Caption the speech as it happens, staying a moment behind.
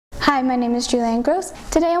Hi, my name is Julianne Gross.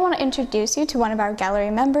 Today I want to introduce you to one of our gallery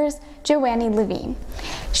members, Joanie Levine.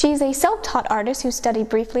 She's a self-taught artist who studied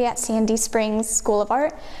briefly at Sandy Springs School of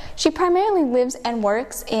Art. She primarily lives and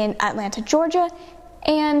works in Atlanta, Georgia,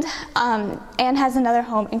 and has another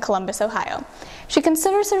home in Columbus, Ohio. She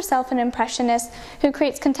considers herself an impressionist who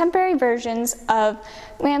creates contemporary versions of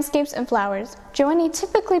landscapes and flowers. Joanie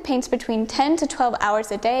typically paints between 10 to 12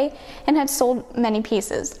 hours a day and has sold many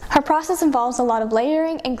pieces. Her process involves a lot of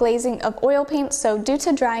layering and glazing of oil paint, so due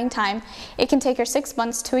to drying time, it can take her 6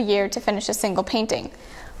 months to a year to finish a single painting.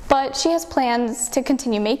 But she has plans to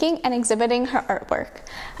continue making and exhibiting her artwork.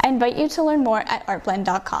 I invite you to learn more at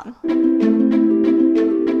artblend.com.